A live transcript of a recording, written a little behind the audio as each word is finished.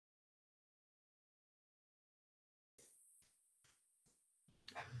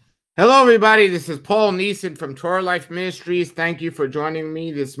Hello, everybody. This is Paul Nison from Torah Life Ministries. Thank you for joining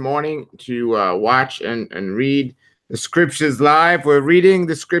me this morning to watch and read the scriptures live. We're reading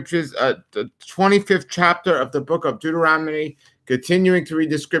the scriptures, the 25th chapter of the book of Deuteronomy, continuing to read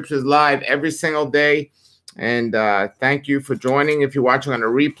the scriptures live every single day. And thank you for joining. If you're watching on a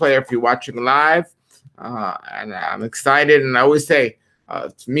replay, or if you're watching live, and I'm excited. And I always say,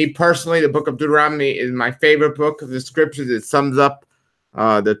 to me personally, the book of Deuteronomy is my favorite book of the scriptures. It sums up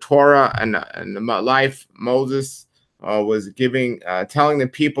the Torah and the life Moses was giving, telling the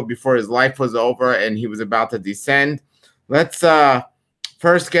people before his life was over and he was about to descend. Let's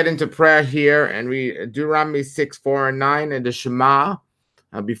first get into prayer here and read Deuteronomy 6, 4, and 9 and the Shema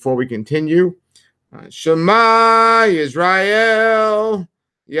before we continue. Shema Yisrael,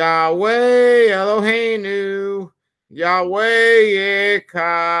 Yahweh Eloheinu, Yahweh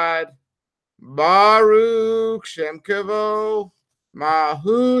Echad, Baruch Shem Kavo,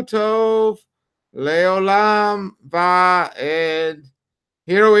 Mahu Tov Leolam Va'ed.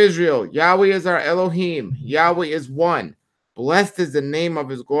 Hear, O Israel, Yahweh is our Elohim. Yahweh is one. Blessed is the name of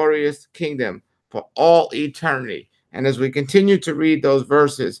his glorious kingdom for all eternity. And as we continue to read those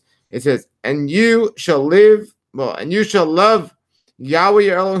verses, it says, and you shall love Yahweh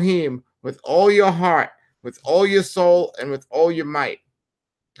your Elohim with all your heart, with all your soul, and with all your might.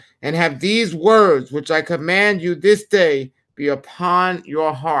 And have these words which I command you this day be upon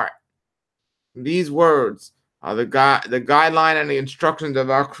your heart. These words are the guideline and the instructions of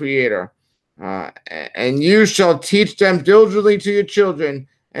our Creator. And you shall teach them diligently to your children,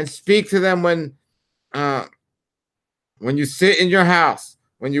 and speak to them when you sit in your house,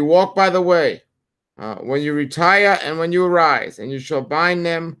 when you walk by the way, when you retire, and when you arise. And you shall bind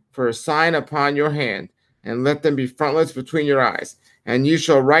them for a sign upon your hand, and let them be frontlets between your eyes. And you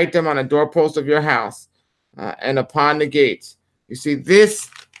shall write them on a doorpost of your house, and upon the gates. You see, this,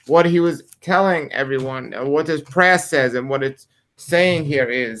 what he was telling everyone, and what his prayer says, and what it's saying here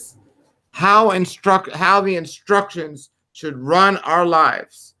is how the instructions should run our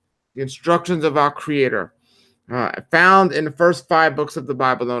lives, the instructions of our Creator, found in the first 5 books of the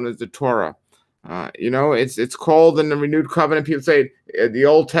Bible, known as the Torah. It's called in the Renewed Covenant. People say the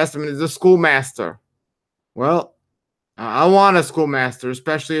Old Testament is a schoolmaster. Well, I want a schoolmaster,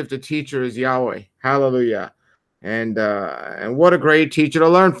 especially if the teacher is Yahweh. Hallelujah. And what a great teacher to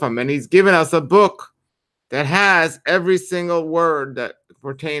learn from. And he's given us a book that has every single word that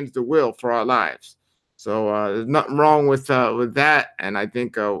pertains to will for our lives. So there's nothing wrong with that. And I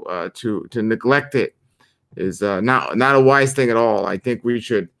think to neglect it is not a wise thing at all. I think we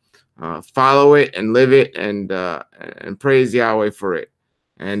should follow it and live it and praise Yahweh for it,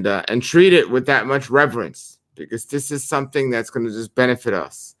 and treat it with that much reverence, because this is something that's going to just benefit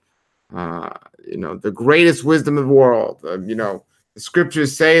us. The greatest wisdom of the world. The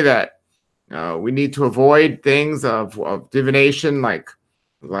scriptures say that we need to avoid things of divination, like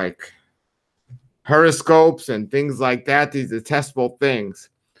horoscopes and things like that. These detestable things.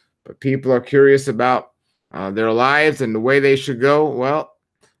 But people are curious about their lives and the way they should go. Well,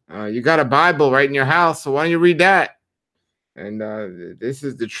 you got a Bible right in your house, so why don't you read that? And this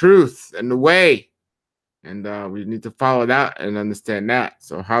is the truth and the way. And we need to follow that and understand that.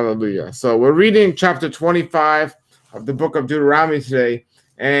 So hallelujah. So we're reading chapter 25 of the book of Deuteronomy today.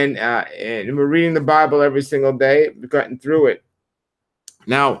 And we're reading the Bible every single day. We've gotten through it.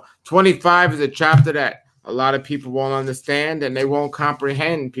 Now, 25 is a chapter that a lot of people won't understand and they won't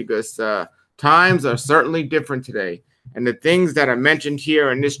comprehend, because times are certainly different today. And the things that are mentioned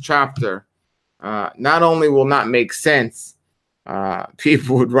here in this chapter not only will not make sense,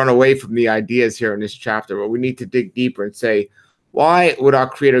 people would run away from the ideas here in this chapter, but we need to dig deeper and say, why would our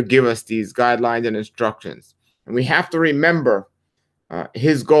Creator give us these guidelines and instructions? And we have to remember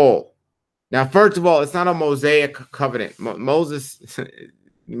his goal. Now, first of all, it's not a Mosaic covenant. Moses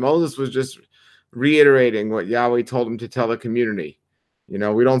was just reiterating what Yahweh told him to tell the community. We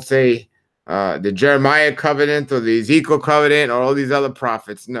don't say the Jeremiah covenant or the Ezekiel covenant or all these other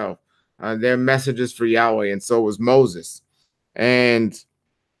prophets. No, they're messages for Yahweh, and so was Moses. And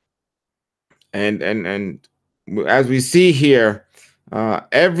as we see here,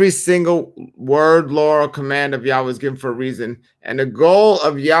 every single word, law, or command of Yahweh is given for a reason. And the goal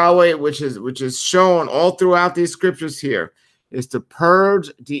of Yahweh, which is shown all throughout these scriptures here, is to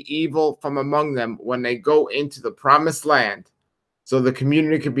purge the evil from among them when they go into the promised land, so the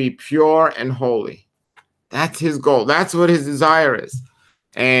community can be pure and holy. That's his goal. That's what his desire is.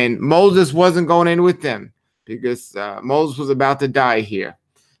 And Moses wasn't going in with them, because Moses was about to die here.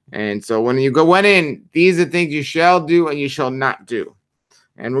 And so when you went in, these are things you shall do and you shall not do.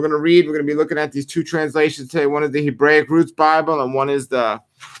 And we're going to be looking at these two translations today. One is the Hebraic Roots Bible, and one is the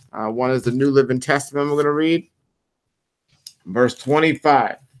New Living Testament. We're going to read verse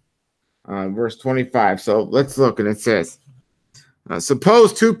 25. Verse 25. So let's look, and it says,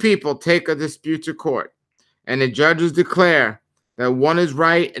 suppose two people take a dispute to court, and the judges declare that one is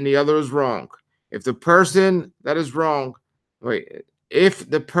right and the other is wrong. If the person in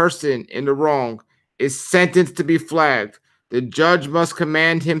the wrong is sentenced to be flogged, the judge must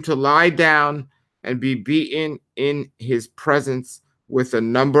command him to lie down and be beaten in his presence with a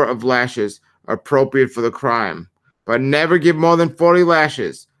number of lashes appropriate for the crime, but never give more than 40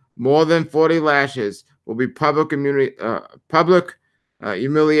 lashes. More than 40 lashes will be public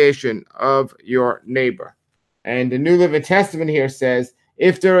humiliation of your neighbor. And the New Living Testament here says,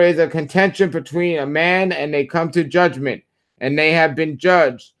 if there is a contention between a man and they come to judgment, and they have been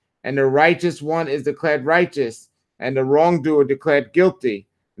judged, and the righteous one is declared righteous, and the wrongdoer declared guilty,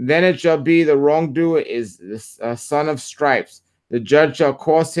 then it shall be the wrongdoer is the son of stripes. The judge shall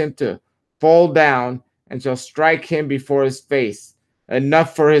cause him to fall down and shall strike him before his face.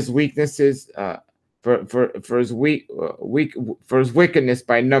 Enough for his weaknesses, for his wickedness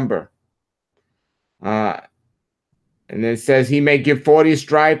by number. And then it says, he may give 40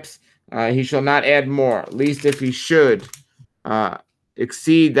 stripes, he shall not add more, least if he should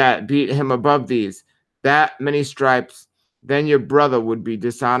exceed that, beat him above these, that many stripes, then your brother would be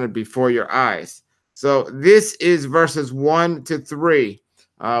dishonored before your eyes. So this is verses 1 to 3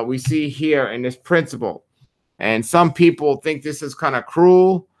 we see here in this principle. And some people think this is kind of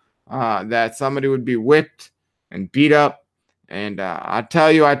cruel, that somebody would be whipped and beat up. And I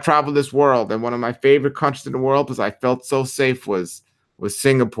tell you, I traveled this world, and one of my favorite countries in the world, because I felt so safe, was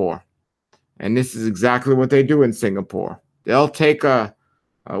Singapore. And this is exactly what they do in Singapore. They'll take a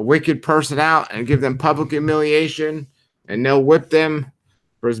wicked person out and give them public humiliation, and they'll whip them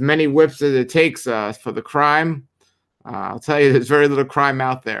for as many whips as it takes for the crime. I'll tell you, there's very little crime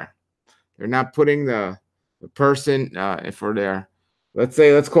out there. They're not putting the person for their,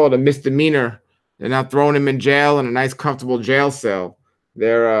 let's call it a misdemeanor. They're not throwing him in jail in a nice, comfortable jail cell.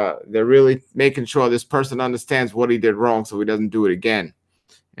 They're really making sure this person understands what he did wrong so he doesn't do it again.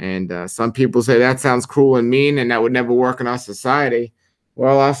 And some people say that sounds cruel and mean, and that would never work in our society.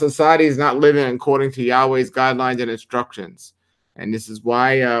 Well, our society is not living according to Yahweh's guidelines and instructions. And this is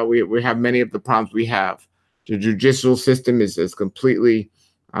why we have many of the problems we have. The judicial system is completely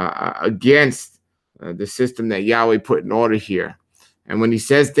against the system that Yahweh put in order here. And when he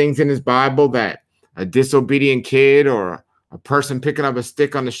says things in his Bible that a disobedient kid or a person picking up a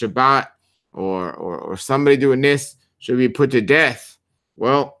stick on the Shabbat or somebody doing this should be put to death,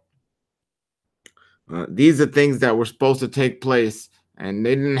 well, these are things that were supposed to take place, and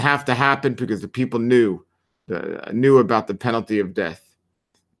they didn't have to happen because the people knew about the penalty of death.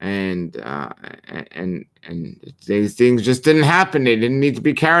 And these things just didn't happen. They didn't need to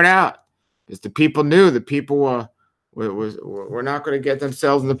be carried out because the people knew. The people were not going to get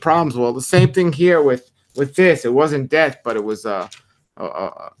themselves into problems. Well, the same thing here with this. It wasn't death, but it was a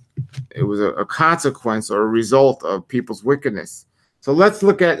consequence or a result of people's wickedness. So let's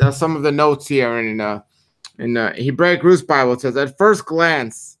look at some of the notes here in the Hebraic Roots Bible. It says, at first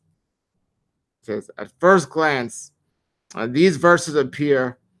glance, these verses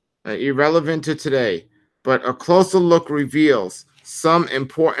appear irrelevant to today, but a closer look reveals some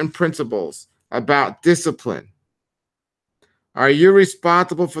important principles about discipline. Are you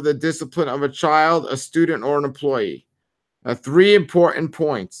responsible for the discipline of a child, a student, or an employee? 3 important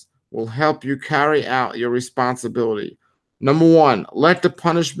points will help you carry out your responsibility. Number 1, let the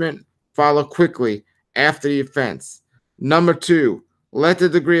punishment follow quickly after the offense. Number 2, let the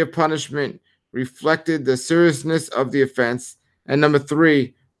degree of punishment reflect the seriousness of the offense. And number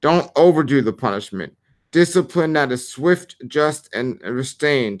 3, don't overdo the punishment. Discipline that is swift, just, and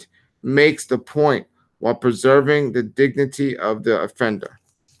restrained makes the point while preserving the dignity of the offender.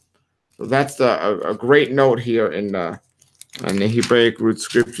 So that's a great note here in the Hebraic root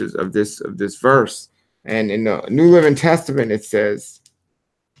scriptures of this verse. And in the New Living Testament, it says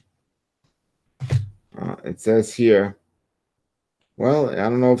here. Well, I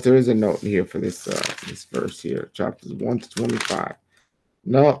don't know if there is a note here for this verse here, chapters 1 to 25.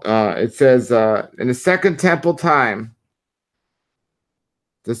 No, it says in the Second Temple time,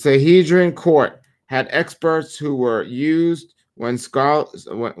 the Sanhedrin court had experts who were used when scourging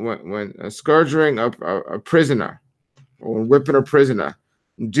a prisoner or whipping a prisoner.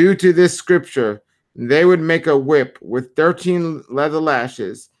 Due to this scripture, they would make a whip with 13 leather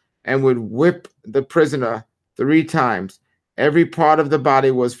lashes and would whip the prisoner 3 times. Every part of the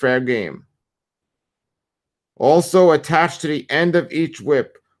body was fair game. Also attached to the end of each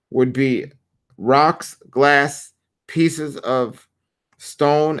whip would be rocks, glass, pieces of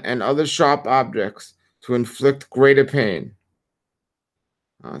stone, and other sharp objects to inflict greater pain.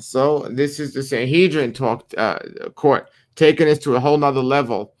 So this is the Sanhedrin court, taking this to a whole nother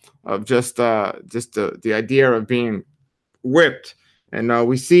level of just the idea of being whipped. And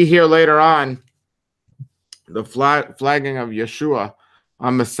we see here later on the flagging of Yeshua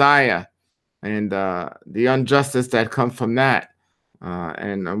on Messiah, and the injustice that comes from that.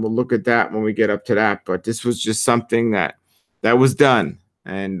 And we'll look at that when we get up to that. But this was just something that was done,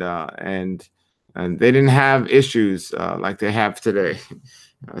 and they didn't have issues like they have today.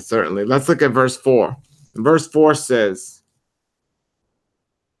 Certainly. Let's look at verse 4. Verse 4 says,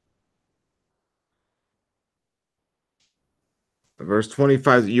 verse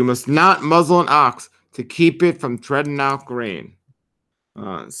 25, you must not muzzle an ox to keep it from treading out grain.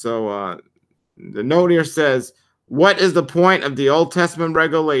 So the note here says, what is the point of the Old Testament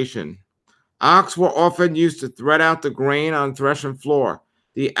regulation? Ox were often used to thread out the grain on the threshing floor.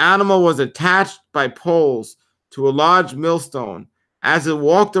 The animal was attached by poles to a large millstone. As it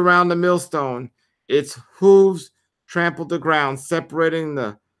walked around the millstone, its hooves trampled the ground, separating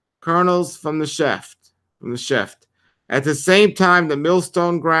the kernels from the shaft. At the same time, the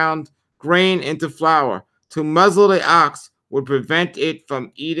millstone ground grain into flour. To muzzle the ox would prevent it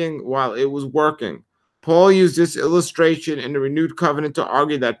from eating while it was working. Paul used this illustration in the renewed covenant to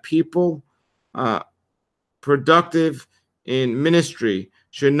argue that people productive in ministry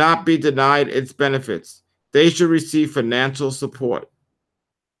should not be denied its benefits. They should receive financial support.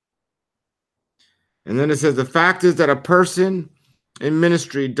 And then it says the fact is that a person in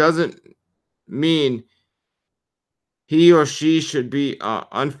ministry doesn't mean he or she should be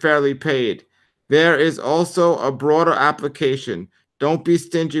unfairly paid. There is also a broader application. Don't be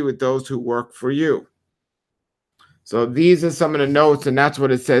stingy with those who work for you. So these are some of the notes, and that's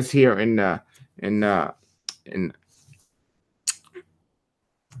what it says here in the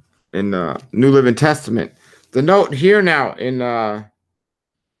New Living Testament. The note here now in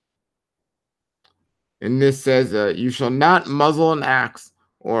this says, you shall not muzzle an ox,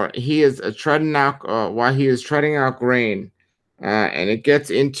 or he is treading out while he is treading out grain. And it gets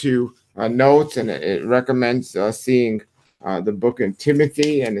into notes, and it recommends seeing the book in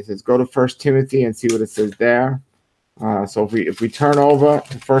Timothy, and it says go to First Timothy and see what it says there. So if we turn over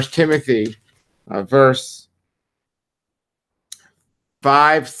to First Timothy, verse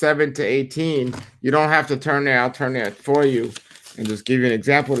 5, 7 to 18, you don't have to turn there. I'll turn there for you and just give you an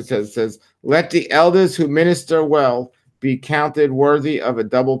example. It says, let the elders who minister well be counted worthy of a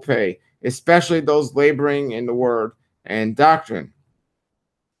double pay, especially those laboring in the word and doctrine.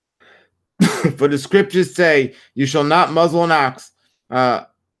 For the scriptures say, you shall not muzzle an ox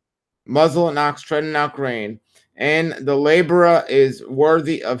treading out grain, and the laborer is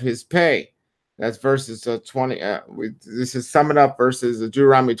worthy of his pay. That's verses 20. This is summing up verses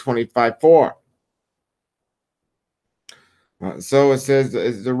Deuteronomy 25:4. So it says,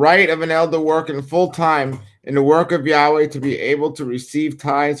 it's the right of an elder working full time in the work of Yahweh to be able to receive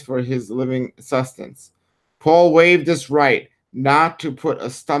tithes for his living sustenance. Paul waived this right not to put a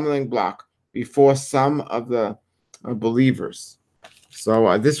stumbling block before some of the believers.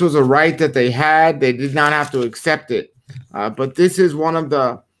 So this was a right that they had. They did not have to accept it. But this is one of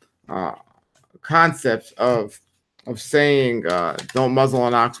the concepts of saying don't muzzle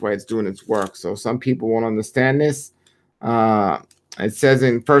an ox while it's doing its work. So some people won't understand this. It says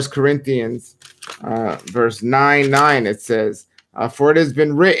in 1 Corinthians verse 9, it says, for it has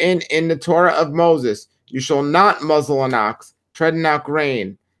been written in the Torah of Moses, you shall not muzzle an ox treading out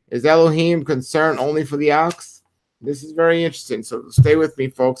grain. Is Elohim concerned only for the ox? This is very interesting. So stay with me,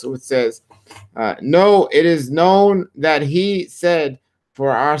 folks. So it says, no, it is known that he said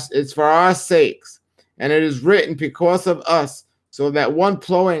it's for our sakes, and it is written because of us, so that one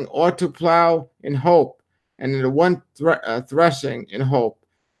plowing ought to plow in hope, and the one threshing in hope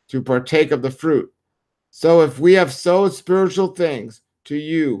to partake of the fruit. So if we have sowed spiritual things to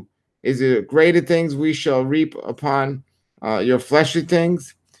you, is it greater things we shall reap upon your fleshly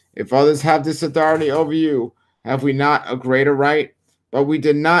things? If others have this authority over you, have we not a greater right? But we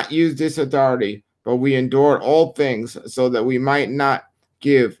did not use this authority, but we endured all things so that we might not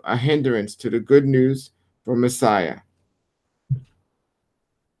give a hindrance to the good news for Messiah.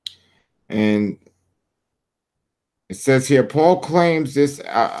 And it says here, Paul claims this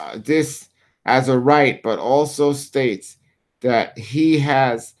as a right, but also states that he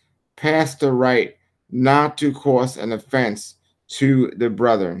has passed the right not to cause an offense to the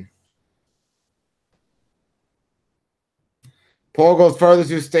brethren. Paul goes further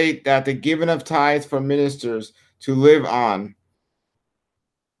to state that the giving of tithes for ministers to live on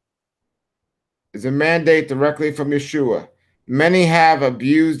is a mandate directly from Yeshua. Many have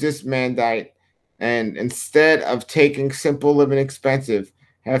abused this mandate and instead of taking simple living expensive,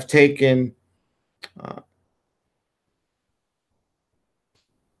 have taken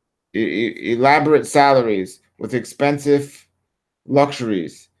elaborate salaries with expensive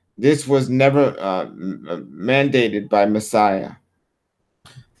luxuries. This was never mandated by Messiah.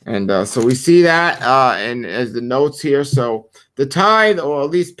 And so we see that and as the notes here. So the tithe, or at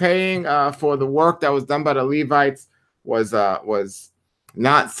least paying for the work that was done by the Levites, was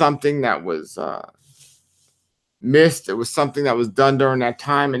not something that was missed. It was something that was done during that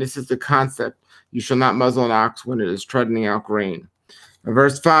time. And this is the concept: you shall not muzzle an ox when it is treading out grain.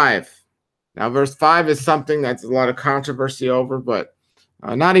 Verse 5. Now, verse 5 is something that's a lot of controversy over, but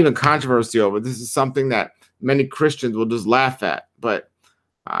not even controversy over. This is something that many Christians will just laugh at. But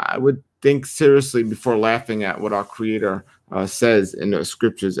I would think seriously before laughing at what our Creator says in the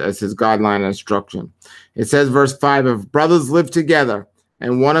scriptures as his guideline and instruction. It says, verse 5, if brothers live together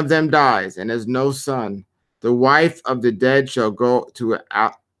and one of them dies and has no son, the wife of the dead shall go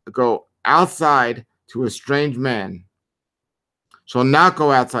outside to a strange man. Shall not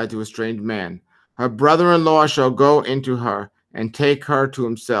go outside to a strange man. Her brother-in-law shall go into her and take her to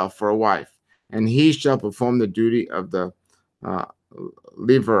himself for a wife, and he shall perform the duty of the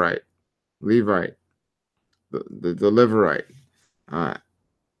Levite, the Levirate.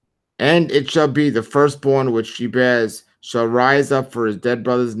 And it shall be the firstborn which she bears shall rise up for his dead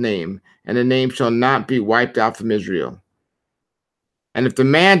brother's name, and the name shall not be wiped out from Israel. And if the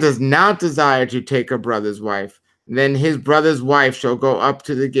man does not desire to take her brother's wife, then his brother's wife shall go up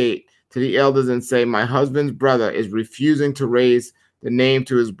to the gate to the elders and say, my husband's brother is refusing to raise the name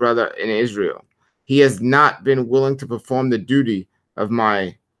to his brother in Israel. He has not been willing to perform the duty of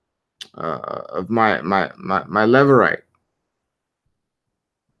my Levirate.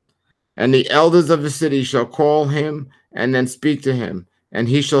 And the elders of the city shall call him and then speak to him, and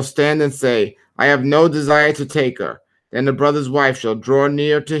he shall stand and say, I have no desire to take her. Then the brother's wife shall draw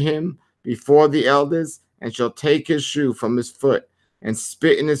near to him before the elders, and shall take his shoe from his foot, and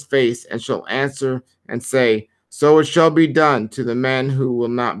spit in his face, and shall answer and say, so it shall be done to the man who will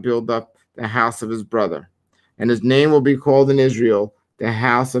not build up the house of his brother. And his name will be called in Israel, the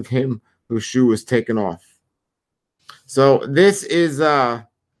house of him whose shoe was taken off. So this is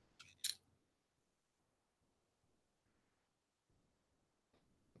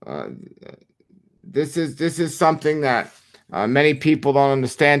this is something that many people don't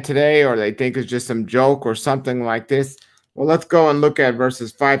understand today, or they think it's just some joke or something like this. Well, let's go and look at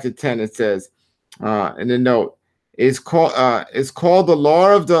verses 5 to 10. It says in the note, is called the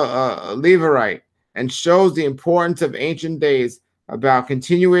law of the Levirate, and shows the importance of ancient days about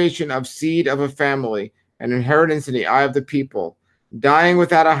continuation of seed of a family and inheritance in the eye of the people. Dying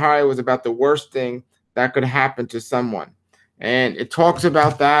without a hire was about the worst thing that could happen to someone. And it talks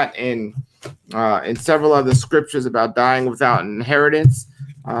about that in several other scriptures about dying without an inheritance.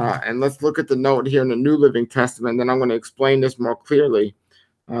 And let's look at the note here in the New Living Testament. Then I'm going to explain this more clearly.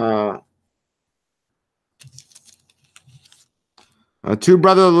 Two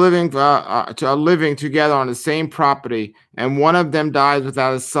brothers are living together on the same property, and one of them dies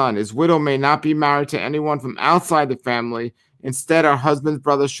without a son. His widow may not be married to anyone from outside the family. Instead, her husband's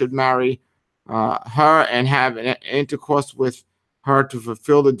brother should marry her and have an intercourse with her to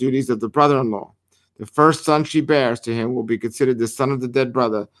fulfill the duties of the brother-in-law. The first son she bears to him will be considered the son of the dead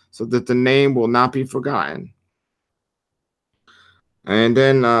brother, so that the name will not be forgotten. And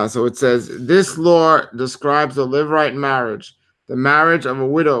then, so it says, this law describes the Levirate marriage, the marriage of a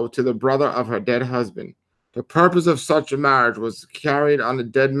widow to the brother of her dead husband. The purpose of such a marriage was carried on the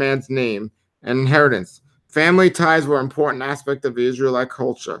dead man's name and inheritance. Family ties were an important aspect of the Israelite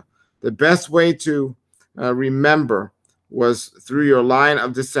culture. The best way to remember was through your line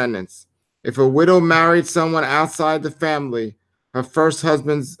of descendants. If a widow married someone outside the family, her first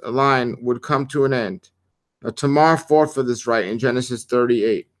husband's line would come to an end. Tamar fought for this right in Genesis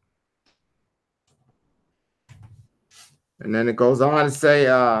 38. And then it goes on to say,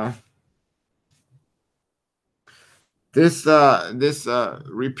 this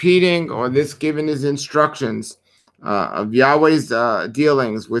repeating, or this giving his instructions of Yahweh's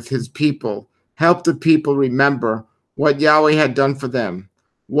dealings with his people helped the people remember what Yahweh had done for them.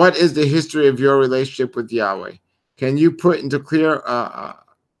 What is the history of your relationship with Yahweh? Can you put into clear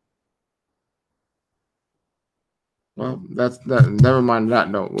well, never mind that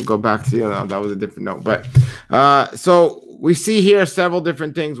note. We'll go back to the other. That was a different note. But so we see here several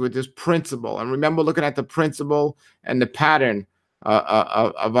different things with this principle. And remember looking at the principle and the pattern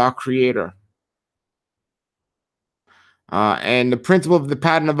of our Creator. And the principle of the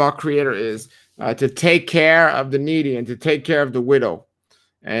pattern of our Creator is to take care of the needy and to take care of the widow.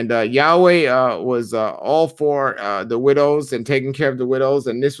 And Yahweh was all for the widows and taking care of the widows.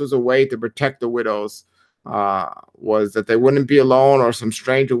 And this was a way to protect the widows, was that they wouldn't be alone or some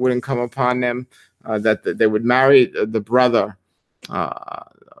stranger wouldn't come upon them, that they would marry the brother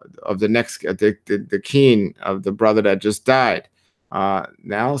of the next, the king of the brother that just died.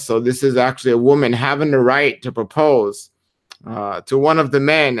 Now, so this is actually a woman having the right to propose to one of the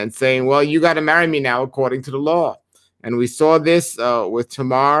men and saying, well, you got to marry me now according to the law. And we saw this with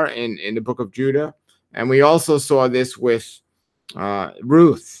Tamar in the book of Judah. And we also saw this with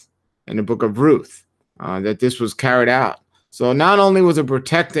Ruth in the book of Ruth, that this was carried out. So not only was it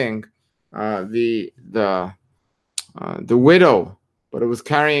protecting the widow, but it was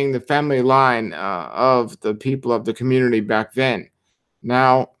carrying the family line of the people of the community back then.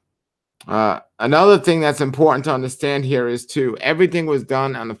 Now, another thing that's important to understand here is too, everything was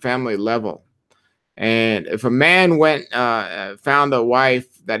done on a family level. And if a man went, found a wife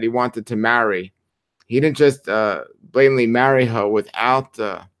that he wanted to marry, he didn't just blatantly marry her without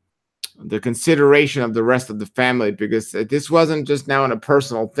the consideration of the rest of the family, because this wasn't just now a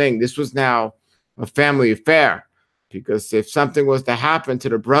personal thing. This was now a family affair, because if something was to happen to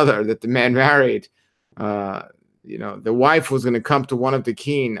the brother that the man married, the wife was going to come to one of the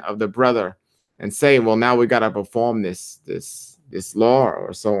kin of the brother and say, well, now we got to perform this law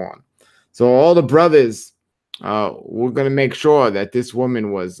or so on. So all the brothers were going to make sure that this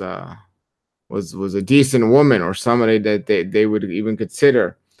woman was a decent woman, or somebody that they would even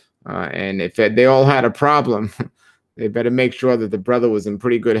consider. And if they all had a problem, they better make sure that the brother was in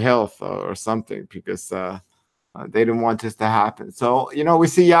pretty good health or something, because they didn't want this to happen. So, we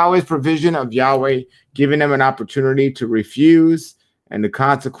see Yahweh's provision of Yahweh giving them an opportunity to refuse and the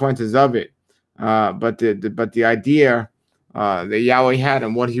consequences of it. But the idea that Yahweh had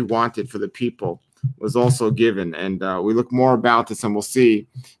and what he wanted for the people was also given. And we look more about this, and we'll see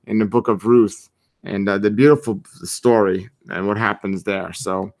in the book of Ruth and the beautiful story and what happens there.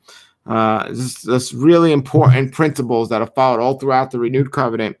 So this really important principles that are followed all throughout the renewed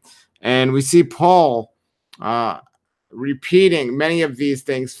covenant. And we see Paul repeating many of these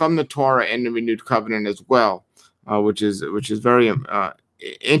things from the Torah in the renewed covenant as well, which is very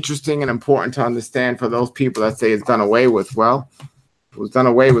interesting and important to understand for those people that say it's done away with. Well, it was done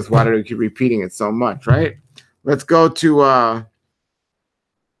away with. Why do we keep repeating it so much, right? Let's go to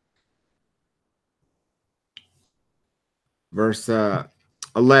verse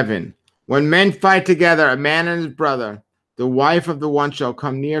 11. When men fight together, a man and his brother, the wife of the one shall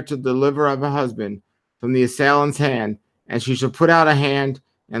come near to deliver of a husband from the assailant's hand, and she shall put out a hand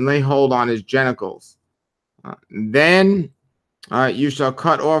and lay hold on his genitals. Then you shall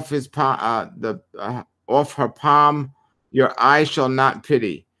cut off his off her palm. Your eye shall not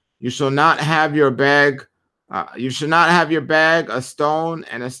pity. You shall not have your bag. You shall not have your bag a stone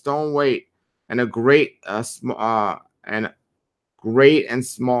and a stone weight, and a great and great and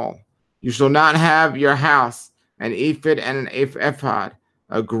small. You shall not have your house an ephod and an ephod,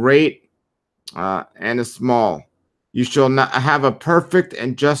 a great and a small. You shall not have a perfect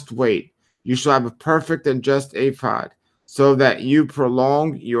and just weight. You shall have a perfect and just ephod, so that you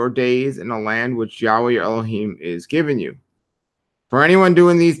prolong your days in a land which Yahweh your Elohim is giving you. For anyone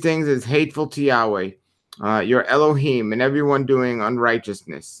doing these things is hateful to Yahweh, your Elohim, and everyone doing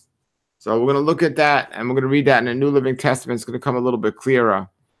unrighteousness. So we're going to look at that, and we're going to read that in the New Living Testament. It's going to come a little bit clearer.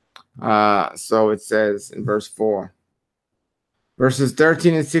 So it says in verse 4. Verses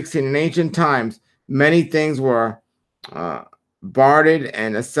 13 and 16, in ancient times, many things were bartered,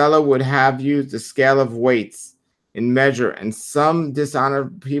 and a seller would have used the scale of weights in measure, and some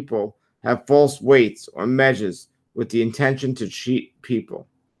dishonored people have false weights or measures with the intention to cheat people.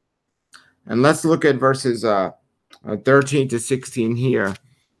 And let's look at verses 13 to 16 here.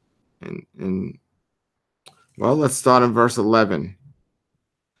 And well, let's start in verse 11.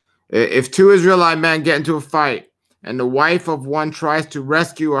 If two Israelite men get into a fight, and the wife of one tries to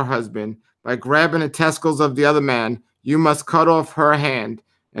rescue her husband by grabbing the testicles of the other man, you must cut off her hand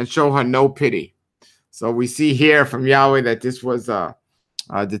and show her no pity. So we see here from Yahweh that this was a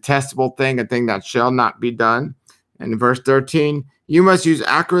detestable thing, a thing that shall not be done. And in verse 13, you must use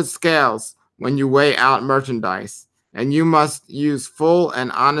accurate scales when you weigh out merchandise, and you must use full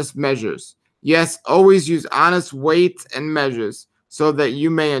and honest measures. Yes, always use honest weights and measures, so that you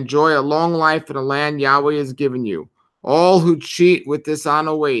may enjoy a long life in the land Yahweh has given you. All who cheat with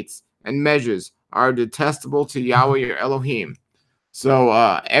dishonor weights and measures are detestable to Yahweh your Elohim. So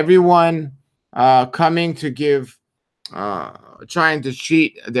everyone coming to give trying to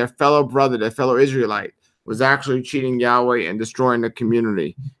cheat their fellow brother, their fellow Israelite, was actually cheating Yahweh and destroying the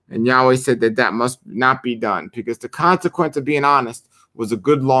community. And Yahweh said that that must not be done, because the consequence of being honest was a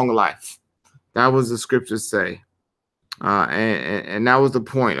good long life. That was the scriptures say. And that was the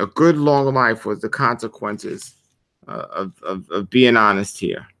point. A good long life was the consequences of being honest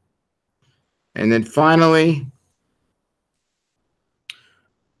here. And then finally,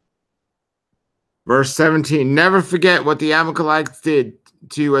 verse 17, never forget what the Amalekites did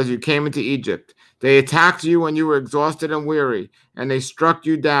to you as you came into Egypt. They attacked you when you were exhausted and weary, and they struck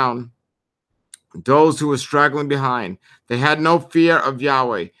you down, those who were straggling behind. They had no fear of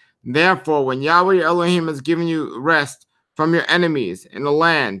Yahweh. Therefore, when Yahweh Elohim has given you rest from your enemies in the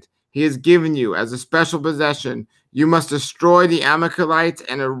land he has given you as a special possession, you must destroy the Amalekites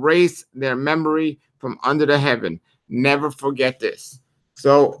and erase their memory from under the heaven. Never forget this.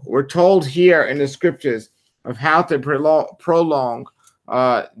 So we're told here in the scriptures of how to prolong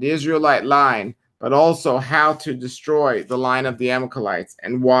the Israelite line, but also how to destroy the line of the Amalekites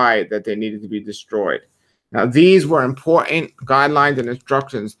and why that they needed to be destroyed. Now, these were important guidelines and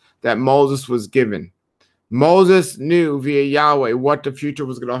instructions that Moses was given. Moses knew via Yahweh what the future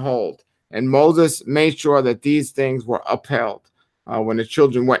was going to hold, and Moses made sure that these things were upheld when the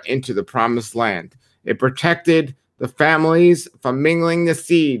children went into the promised land. It protected the families from mingling the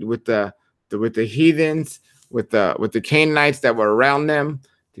seed with the heathens, with the Canaanites that were around them,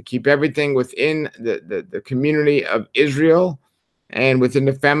 to keep everything within the community of Israel and within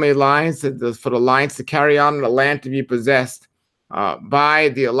the family lines, for the lines to carry on and the land to be possessed by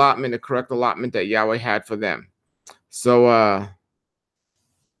the allotment, the correct allotment that Yahweh had for them. So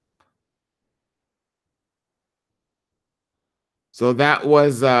so that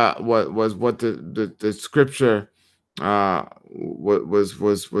was what the scripture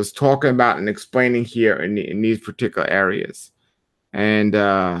was talking about and explaining here in these particular areas. And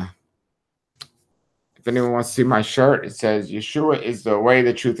if anyone wants to see my shirt, it says Yeshua is the way,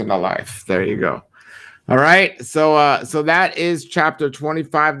 the truth, and the life. There you go. All right. So so that is chapter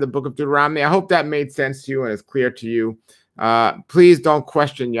 25 of the book of Deuteronomy. I hope that made sense to you and is clear to you. Please don't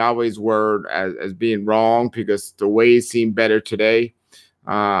question Yahweh's word as being wrong, because the ways seem better today.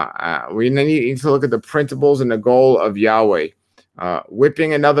 We need to look at the principles and the goal of Yahweh.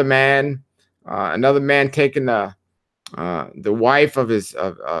 Whipping another man taking the wife of his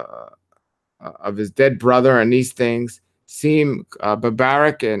dead brother, and these things seem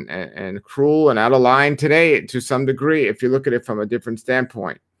barbaric and cruel and out of line today to some degree, if you look at it from a different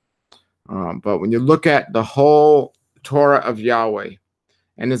standpoint. But when you look at the whole Torah of Yahweh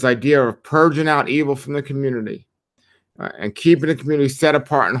and this idea of purging out evil from the community and keeping the community set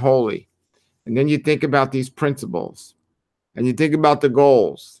apart and holy, and then you think about these principles, and you think about the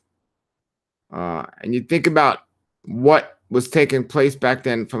goals, and you think about what was taking place back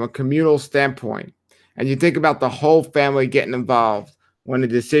then from a communal standpoint, and you think about the whole family getting involved when the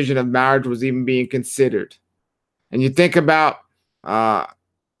decision of marriage was even being considered, and you think about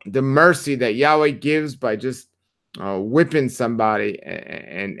the mercy that Yahweh gives by just whipping somebody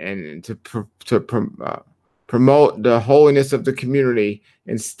and to promote the holiness of the community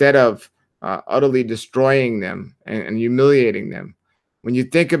instead of utterly destroying them and humiliating them. When you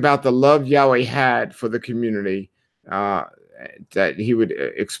think about the love Yahweh had for the community, that he would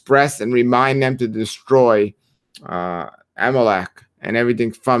express and remind them to destroy Amalek and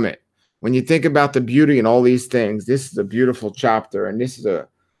everything from it. When you think about the beauty and all these things, this is a beautiful chapter, and this is a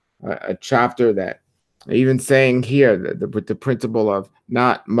chapter that, even saying here with the principle of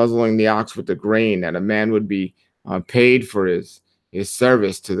not muzzling the ox with the grain, that a man would be paid for his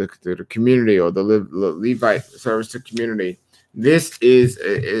service to the community, or the Levite service to community. This is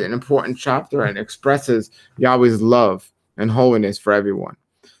an important chapter and expresses Yahweh's love and holiness for everyone.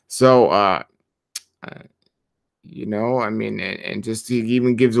 So, you know, I mean, and just he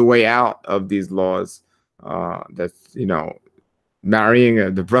even gives a way out of these laws. That's, you know,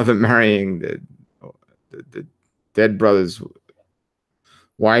 marrying the brother marrying the dead brother's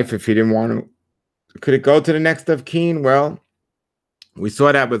wife if he didn't want to. Could it go to the next of kin? Well, we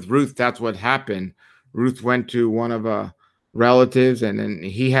saw that with Ruth. That's what happened. Ruth went to one of her relatives, and then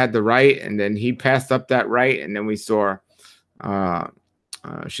he had the right, and then he passed up that right, and then we saw her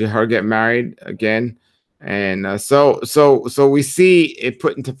get married again, and so we see it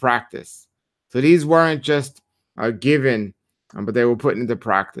put into practice. So these weren't just given, but they were put into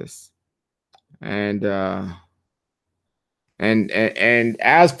practice. And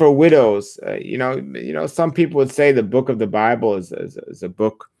as for widows, you know, some people would say the book of the Bible is a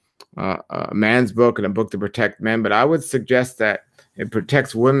book, a man's book, and a book to protect men. But I would suggest that it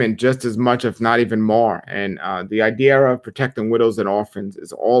protects women just as much, if not even more. And the idea of protecting widows and orphans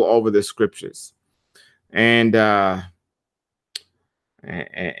is all over the scriptures. And the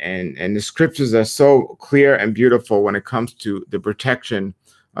scriptures are so clear and beautiful when it comes to the protection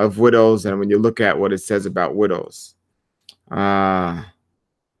of widows, and when you look at what it says about widows.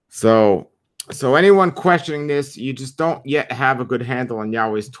 So anyone questioning this, you just don't yet have a good handle on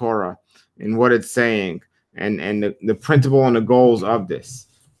Yahweh's Torah and what it's saying, and the principle and the goals of this.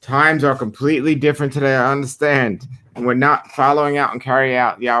 Times are completely different today, I understand, and we're not following out and carrying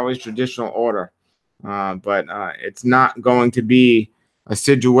out Yahweh's traditional order. But it's not going to be a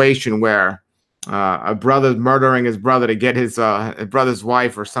situation where a brother's murdering his brother to get his brother's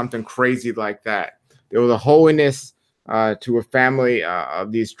wife or something crazy like that. There was a holiness to a family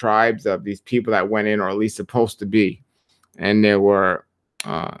of these tribes, of these people that went in, or at least supposed to be. And there were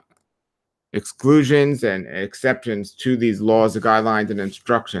exclusions and exceptions to these laws, the guidelines, and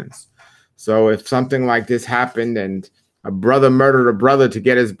instructions. So if something like this happened and a brother murdered a brother to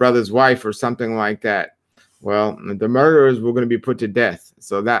get his brother's wife or something like that, well, the murderers were going to be put to death.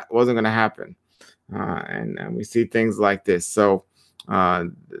 So that wasn't going to happen. And we see things like this. So,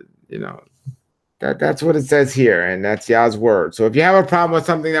 that's what it says here, and that's Yah's word. So if you have a problem with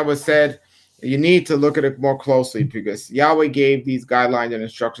something that was said, you need to look at it more closely, because Yahweh gave these guidelines and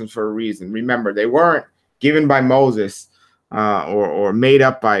instructions for a reason. Remember, they weren't given by Moses or made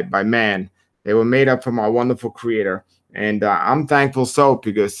up by man. They were made up from our wonderful Creator. And I'm thankful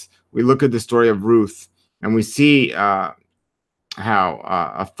because we look at the story of Ruth, and we see how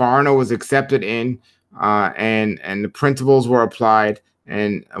a foreigner was accepted in, and the principles were applied.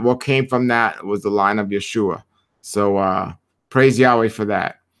 And what came from that was the line of Yeshua. So praise Yahweh for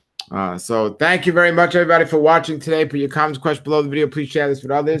that. So thank you very much, everybody, for watching today. Put your comments, questions below the video. Please share this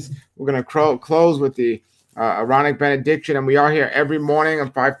with others. We're going to close with the Aaronic benediction. And we are here every morning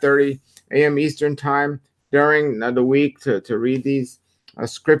at 5:30 a.m. Eastern time during the week to read these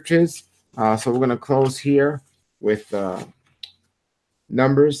scriptures. So we're going to close here with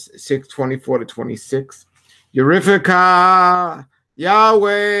Numbers 6:24-26. Yerifika,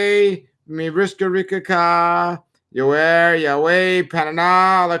 Yahweh, Miriska Rikaka, Yoer, Yahweh,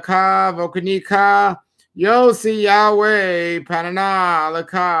 Panana, Laka, Vokanika, Yosi, Yahweh, Panana,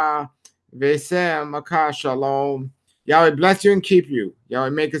 Laka, Vesem, Maka, Shalom. Yahweh bless you and keep you. Yahweh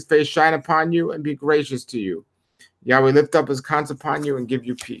make his face shine upon you and be gracious to you. Yahweh lift up his countenance upon you and give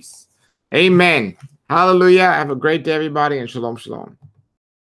you peace. Amen. Hallelujah. Have a great day, everybody, and shalom, shalom.